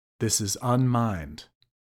This is UnMind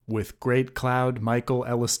with Great Cloud Michael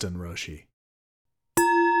Elliston Roshi.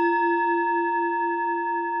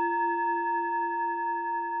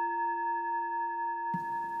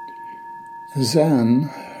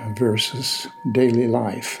 Zen versus daily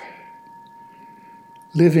life.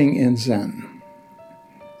 Living in Zen.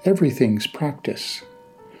 Everything's practice,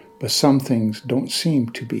 but some things don't seem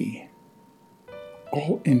to be.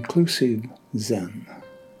 All-inclusive Zen.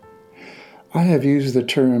 I have used the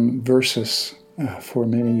term versus for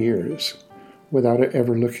many years without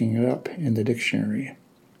ever looking it up in the dictionary.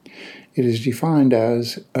 It is defined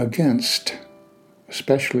as against,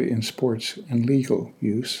 especially in sports and legal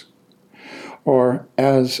use, or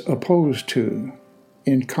as opposed to,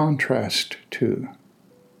 in contrast to.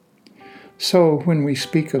 So when we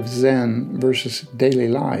speak of Zen versus daily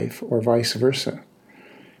life, or vice versa,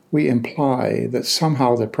 we imply that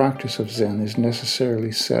somehow the practice of Zen is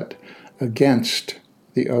necessarily set against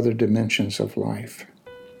the other dimensions of life.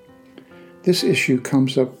 This issue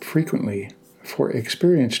comes up frequently for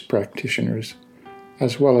experienced practitioners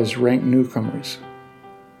as well as ranked newcomers.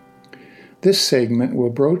 This segment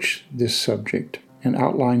will broach this subject and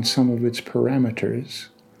outline some of its parameters,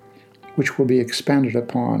 which will be expanded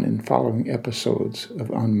upon in following episodes of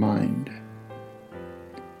UnMind.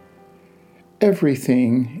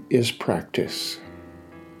 Everything is practice.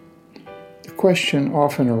 The question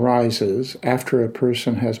often arises after a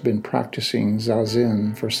person has been practicing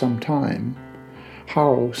Zazen for some time: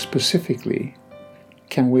 how specifically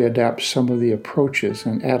can we adapt some of the approaches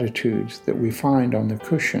and attitudes that we find on the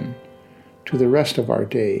cushion to the rest of our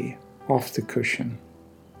day off the cushion?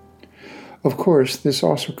 Of course, this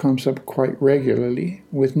also comes up quite regularly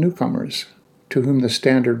with newcomers, to whom the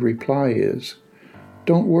standard reply is,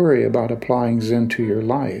 "Don't worry about applying Zen to your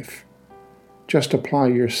life. Just apply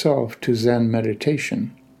yourself to Zen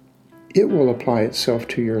meditation. It will apply itself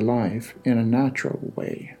to your life in a natural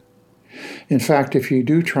way. In fact, if you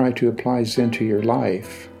do try to apply Zen to your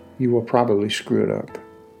life, you will probably screw it up."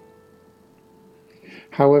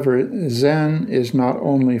 However, Zen is not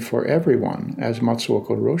only for everyone, as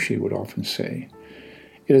Matsuoka Roshi would often say.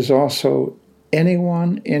 It is also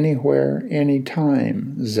anyone, anywhere,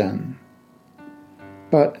 anytime Zen.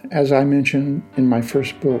 But, as I mentioned in my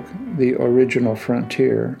first book, The Original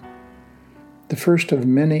Frontier, the first of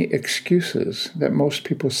many excuses that most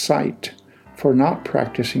people cite for not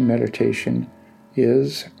practicing meditation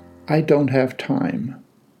is, "I don't have time."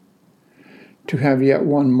 To have yet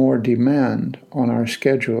one more demand on our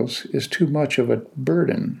schedules is too much of a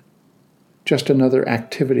burden, just another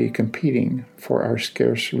activity competing for our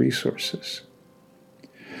scarce resources.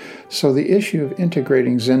 So the issue of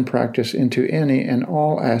integrating Zen practice into any and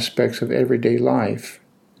all aspects of everyday life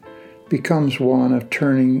becomes one of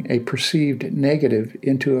turning a perceived negative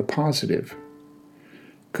into a positive,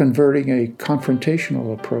 converting a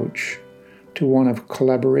confrontational approach to one of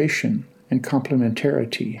collaboration and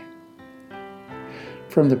complementarity.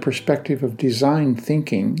 From the perspective of design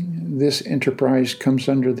thinking, this enterprise comes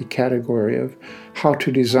under the category of how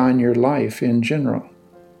to design your life in general,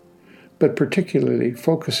 but particularly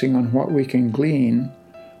focusing on what we can glean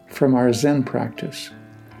from our Zen practice,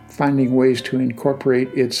 finding ways to incorporate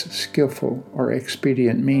its skillful or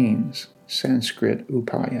expedient means, Sanskrit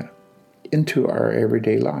upaya, into our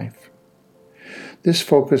everyday life. This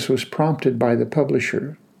focus was prompted by the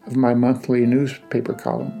publisher of my monthly newspaper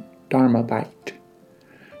column, DharmaByte,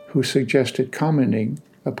 who suggested commenting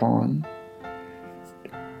upon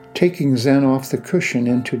taking Zen off the cushion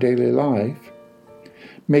into daily life,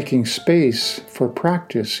 making space for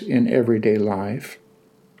practice in everyday life,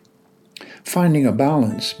 finding a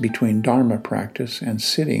balance between Dharma practice and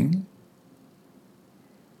sitting.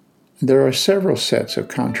 There are several sets of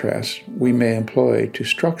contrasts we may employ to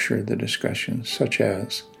structure the discussion, such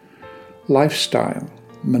as lifestyle,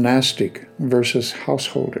 monastic versus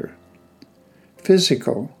householder,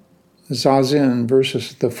 physical, Zazen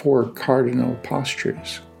versus the 4 Cardinal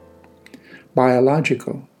Postures,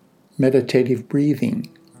 biological, meditative breathing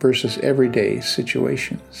versus everyday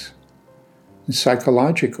situations, and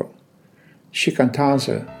psychological,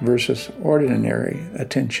 Shikantaza versus ordinary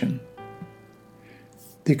attention.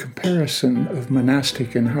 The comparison of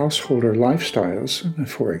monastic and householder lifestyles,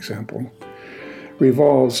 for example,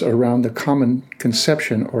 revolves around the common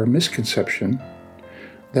conception or misconception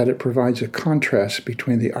that it provides a contrast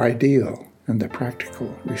between the ideal and the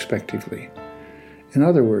practical, respectively. In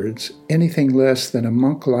other words, anything less than a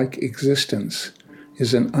monk-like existence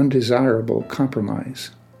is an undesirable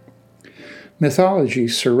compromise. Mythology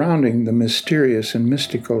surrounding the mysterious and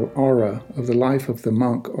mystical aura of the life of the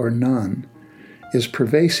monk or nun is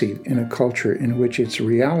pervasive in a culture in which its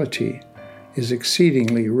reality is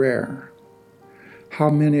exceedingly rare. How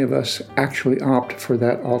many of us actually opt for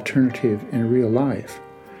that alternative in real life,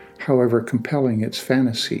 however compelling its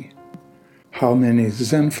fantasy? How many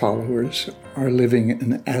Zen followers are living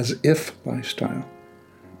an as-if lifestyle,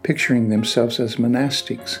 picturing themselves as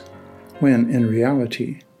monastics, when in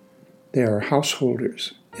reality they are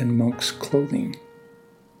householders in monk's clothing?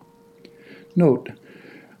 Note,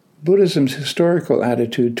 Buddhism's historical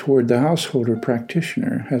attitude toward the householder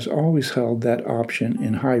practitioner has always held that option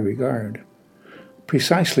in high regard,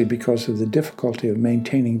 precisely because of the difficulty of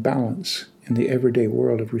maintaining balance in the everyday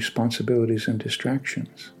world of responsibilities and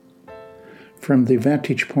distractions. From the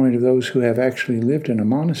vantage point of those who have actually lived in a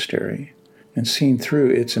monastery and seen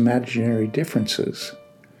through its imaginary differences,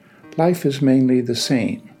 life is mainly the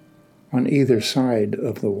same on either side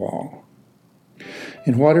of the wall.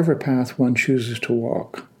 In whatever path one chooses to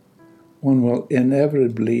walk, one will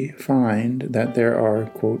inevitably find that there are,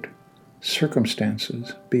 quote,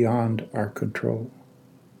 circumstances beyond our control.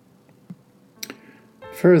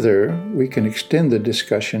 Further, we can extend the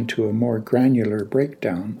discussion to a more granular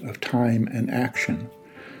breakdown of time and action,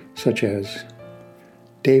 such as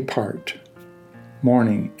day part,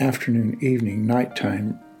 morning, afternoon, evening,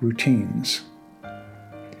 nighttime routines.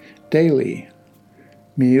 Daily,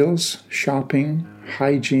 meals, shopping,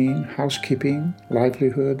 hygiene, housekeeping,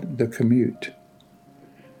 livelihood, the commute.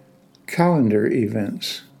 Calendar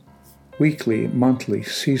events, weekly, monthly,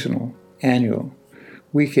 seasonal, annual,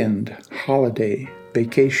 weekend, holiday,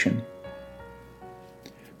 vacation.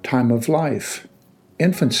 Time of life,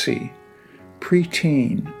 infancy,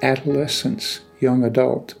 preteen, adolescence, young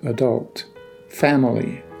adult,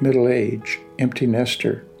 family, middle age, empty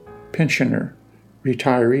nester, pensioner,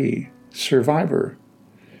 retiree, survivor,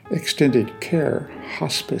 extended care,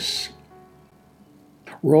 hospice.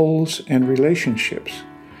 Roles and relationships,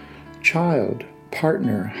 child,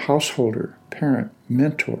 partner, householder, parent,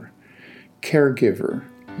 mentor, caregiver,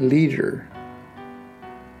 leader.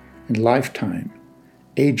 And lifetime,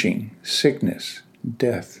 aging, sickness,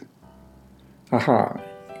 death. Aha,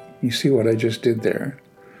 you see what I just did there?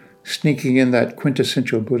 Sneaking in that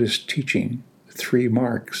quintessential Buddhist teaching, the 3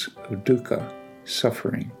 marks of dukkha,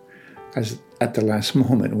 suffering, as at the last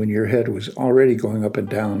moment when your head was already going up and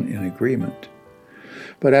down in agreement.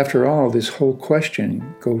 But after all, this whole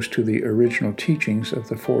question goes to the original teachings of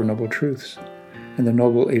the Four Noble Truths and the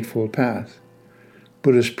Noble Eightfold Path,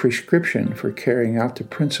 Buddha's prescription for carrying out the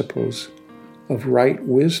principles of right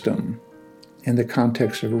wisdom in the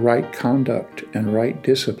context of right conduct and right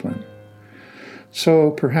discipline. So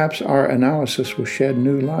perhaps our analysis will shed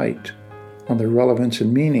new light on the relevance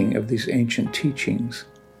and meaning of these ancient teachings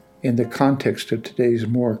in the context of today's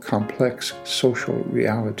more complex social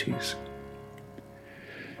realities.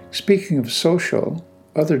 Speaking of social,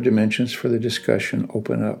 other dimensions for the discussion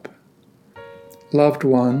open up. Loved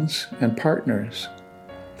ones and partners,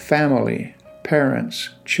 family, parents,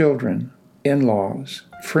 children, in-laws,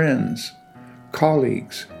 friends,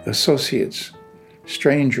 colleagues, associates,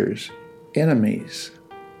 strangers, enemies.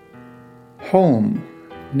 Home,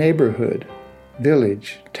 neighborhood,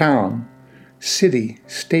 village, town, city,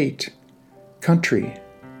 state, country,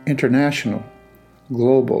 international,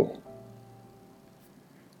 global.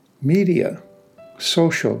 Media,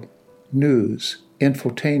 social, news,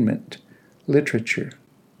 infotainment, literature.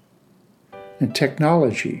 And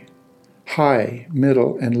technology, high,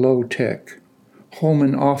 middle, and low tech, home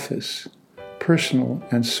and office, personal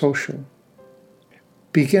and social.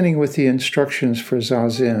 Beginning with the instructions for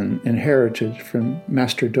Zazen inherited from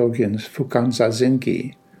Master Dogen's Fukan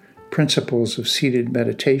Zazengi, Principles of Seated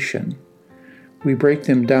Meditation, we break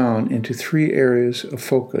them down into 3 areas of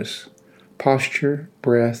focus: posture,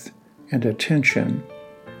 breath, and attention,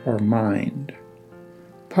 or mind.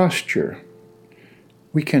 Posture.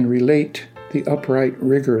 We can relate the upright,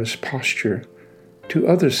 rigorous posture to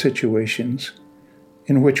other situations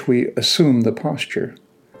in which we assume the posture: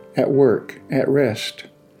 at work, at rest,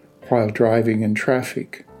 while driving in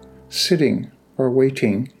traffic, sitting or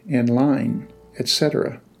waiting in line,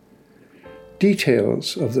 etc.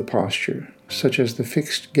 Details of the posture, such as the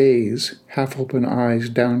fixed gaze, half-open eyes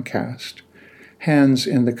downcast, hands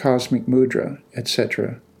in the cosmic mudra,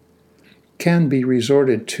 etc., can be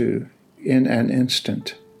resorted to in an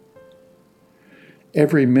instant.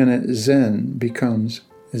 Every minute Zen becomes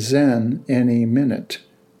Zen any minute.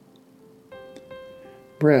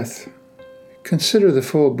 Breath. Consider the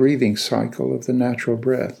full breathing cycle of the natural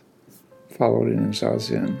breath, followed in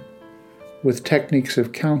Zazen, with techniques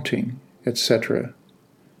of counting, etc.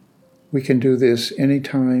 We can do this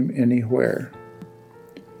anytime, anywhere.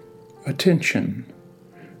 Attention.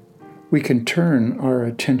 We can turn our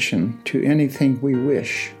attention to anything we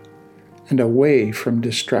wish, and away from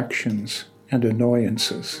distractions and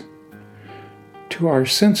annoyances. To our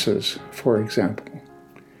senses, for example,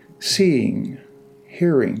 seeing,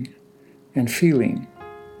 hearing, and feeling,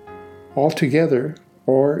 all together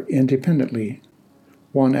or independently,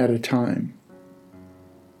 one at a time.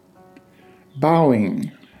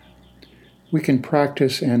 Bowing. We can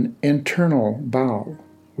practice an internal bow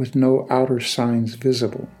with no outer signs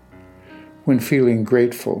visible, when feeling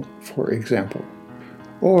grateful, for example,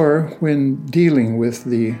 or when dealing with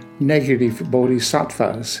the negative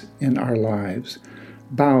bodhisattvas in our lives,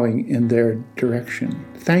 bowing in their direction,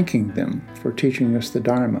 thanking them for teaching us the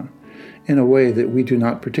Dharma in a way that we do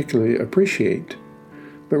not particularly appreciate,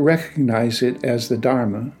 but recognize it as the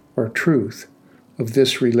Dharma or truth of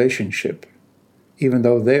this relationship, even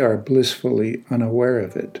though they are blissfully unaware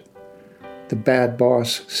of it. The bad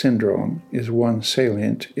boss syndrome is one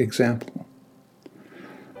salient example.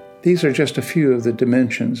 These are just a few of the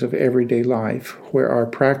dimensions of everyday life where our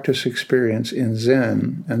practice experience in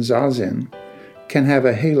Zen and Zazen can have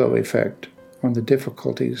a halo effect on the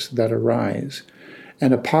difficulties that arise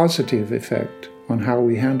and a positive effect on how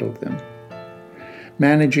we handle them.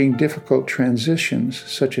 Managing difficult transitions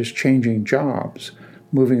such as changing jobs,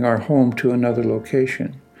 moving our home to another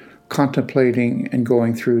location, contemplating and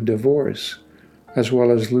going through divorce, as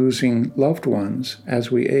well as losing loved ones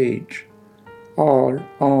as we age, are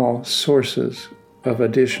all sources of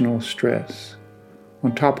additional stress,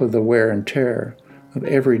 on top of the wear and tear of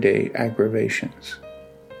everyday aggravations.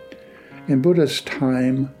 In Buddha's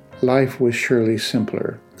time, life was surely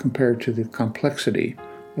simpler compared to the complexity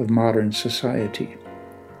of modern society.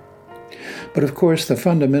 But of course, the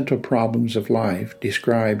fundamental problems of life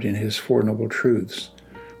described in his Four Noble Truths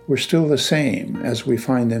were still the same as we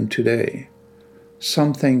find them today.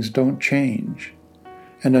 Some things don't change.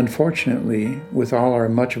 And unfortunately, with all our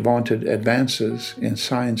much vaunted advances in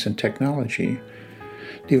science and technology,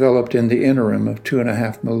 developed in the interim of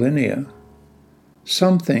 2.5 millennia,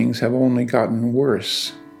 some things have only gotten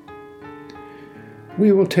worse.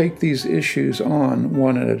 We will take these issues on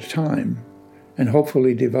one at a time and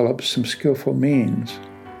hopefully develop some skillful means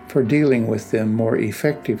for dealing with them more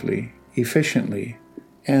effectively, efficiently,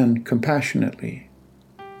 and compassionately.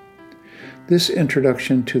 This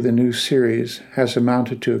introduction to the new series has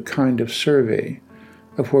amounted to a kind of survey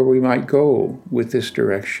of where we might go with this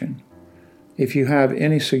direction. If you have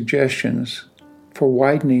any suggestions for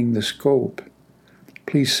widening the scope,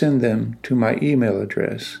 please send them to my email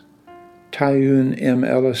address,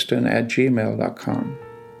 tyunmelliston@gmail.com.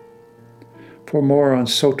 For more on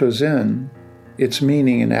Soto Zen, its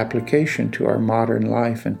meaning and application to our modern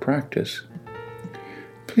life and practice,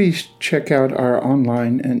 please check out our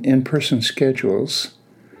online and in-person schedules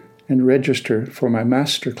and register for my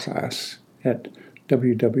masterclass at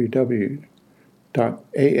www.aszc.org.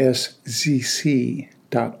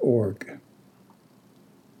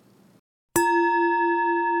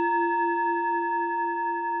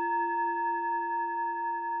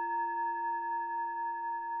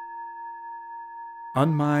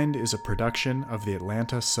 UnMind is a production of the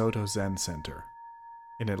Atlanta Soto Zen Center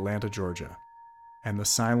in Atlanta, Georgia, and the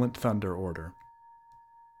Silent Thunder Order.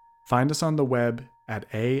 Find us on the web at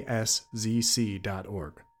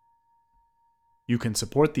aszc.org. You can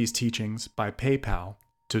support these teachings by PayPal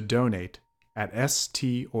to donate at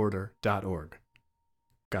storder.org.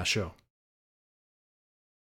 Gasho.